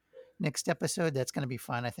next episode. That's going to be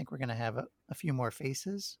fun. I think we're going to have a few more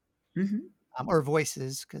faces Mhm. or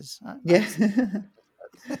voices because Yeah. obviously.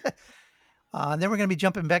 And then we're going to be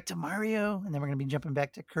jumping back to Mario, and then we're going to be jumping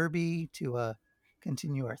back to Kirby to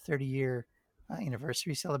continue our 30-year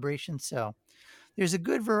anniversary celebration. So there's a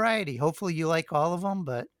good variety. Hopefully you like all of them,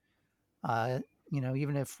 but uh,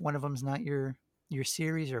 even if one of them's not your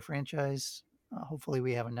series or franchise, hopefully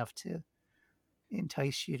we have enough to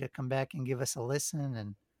entice you to come back and give us a listen.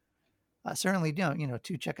 And certainly don't,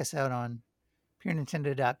 to check us out on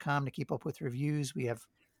purenintendo.com to keep up with reviews. We have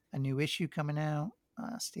a new issue coming out.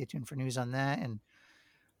 Stay tuned for news on that. And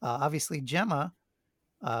obviously, Gemma,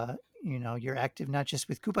 you're active not just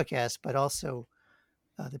with KoopaCast, but also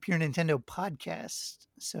the Pure Nintendo podcast.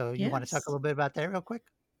 So you want to talk a Yes. little bit about that real quick?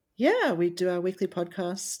 Yeah, we do our weekly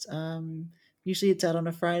podcast. Usually it's out on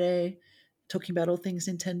a Friday, talking about all things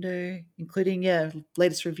Nintendo, including, yeah,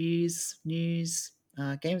 latest reviews, news,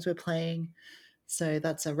 games we're playing. So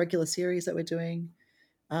that's a regular series that we're doing.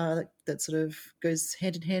 That sort of goes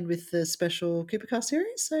hand in hand with the special Coopercast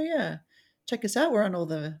series. So yeah, check us out. We're on all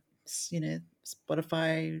the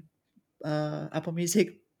Spotify, Apple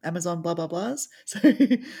Music, Amazon, blah blah blahs. So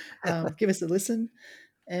give us a listen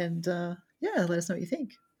and yeah, let us know what you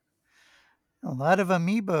think. A lot of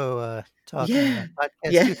amiibo talk on the Yeah,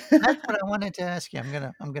 podcast yeah, too. That's what I wanted to ask you.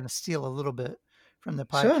 I'm gonna steal a little bit from the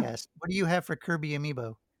sure. podcast. What do you have for Kirby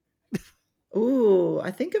amiibo? Ooh,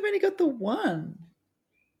 I think I've only got the one.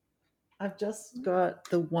 I've just got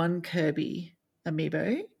the one Kirby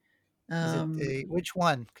amiibo. Is it Um, which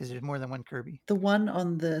one? Because there's more than one Kirby. the one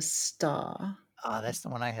on the star. Ah, that's the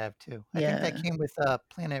one I have too. I think that Yeah. came with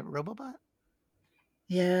Planet Robobot.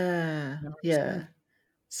 Yeah, Memory yeah. serve.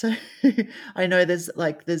 So I know there's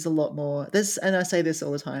a lot more. There's and I say this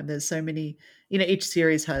all the time. There's so many, each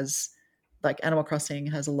series has like Animal Crossing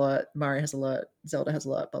has a lot, Mario has a lot, Zelda has a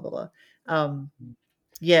lot, blah blah blah. Um, Mm.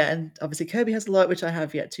 yeah, and obviously Kirby has a lot, which I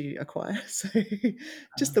have yet to acquire. So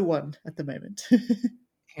just Uh, the one at the moment.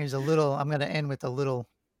 Here's a little. I'm gonna end with a little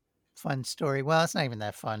fun story. Well, it's not even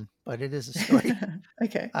that fun, but it is a story.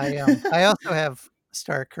 Okay. I also have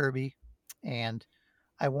Star Kirby, and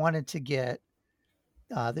I wanted to get.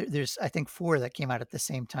 There's I think four that came out at the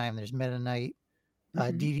same time. There's Meta Knight,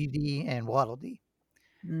 Mhm. DDD, and Waddle Dee.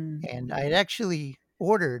 Mm. And I had actually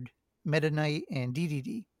ordered Meta Knight and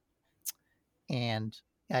DDD, and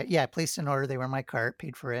yeah, I placed an order. They were in my cart,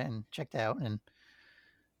 paid for it, and checked out. And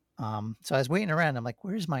so I was waiting around. I'm like,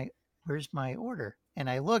 "Where's my order?" And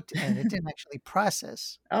I looked, and it didn't actually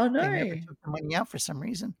process. Oh They never no. took the money out for some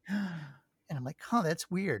reason, and I'm like, "Huh,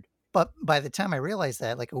 that's weird." But by the time I realized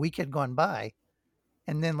that, like a week had gone by,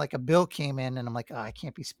 and then like a bill came in, and I'm like, "Oh, I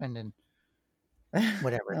can't be spending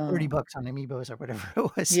whatever Oh, $30 on amiibos or whatever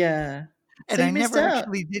it was," yeah. So and you I missed never out.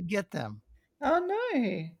 actually did get them. Oh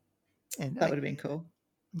no. And That would have been cool.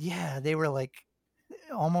 yeah, they were like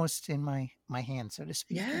almost in my hand, so to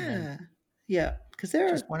speak, and then Yeah. Yeah, because there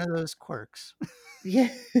just are one of those quirks.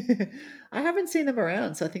 yeah. I haven't seen them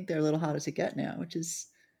around, so I think they're a little harder to get now, which is,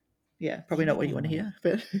 yeah, probably not what you wanna Yeah, hear,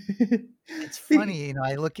 but it's the funny,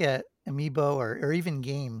 I look at amiibo or even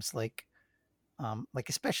games like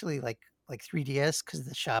especially like 3DS because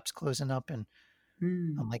the shop's closing up, and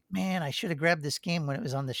I'm mm, like, man, I should have grabbed this game when it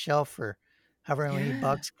was on the shelf for however many yeah,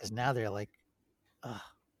 bucks because now they're like, ugh.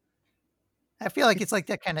 I feel like it's it's like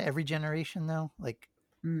that kind of every generation though, like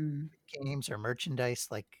mm, games or merchandise,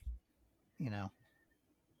 like you know,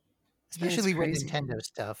 yeah, it's especially with crazy. Nintendo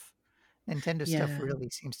stuff. Nintendo stuff Yeah, really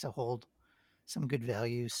seems to hold some good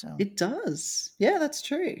value. So it does. Yeah, that's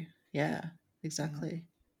true. Yeah, yeah, exactly.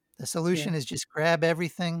 The Yeah. solution is just grab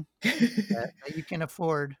everything that you can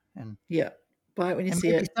afford, Yeah. Buy it when you and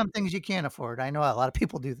see maybe it. some things you can't afford. I know a lot of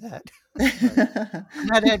people do that, but I'm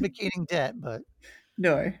not advocating debt, but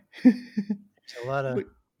No. there's a lot of We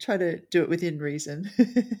try to do it within reason,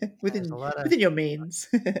 there's within a lot of within your means.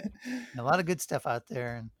 a lot of good stuff out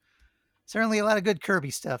there, and certainly a lot of good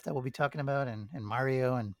Kirby stuff that we'll be talking about, and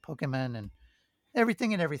Mario and Pokemon and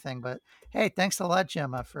everything. But hey, thanks a lot,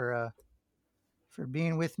 Gemma, for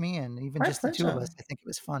being with me, and even My just the two of us. pleasure. I think it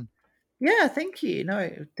was fun. Yeah, thank you. No,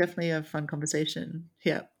 definitely a fun conversation.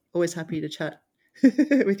 Yeah, always happy to chat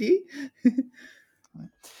with you.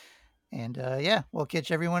 And yeah, we'll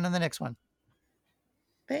catch everyone in the next one.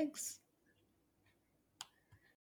 Thanks.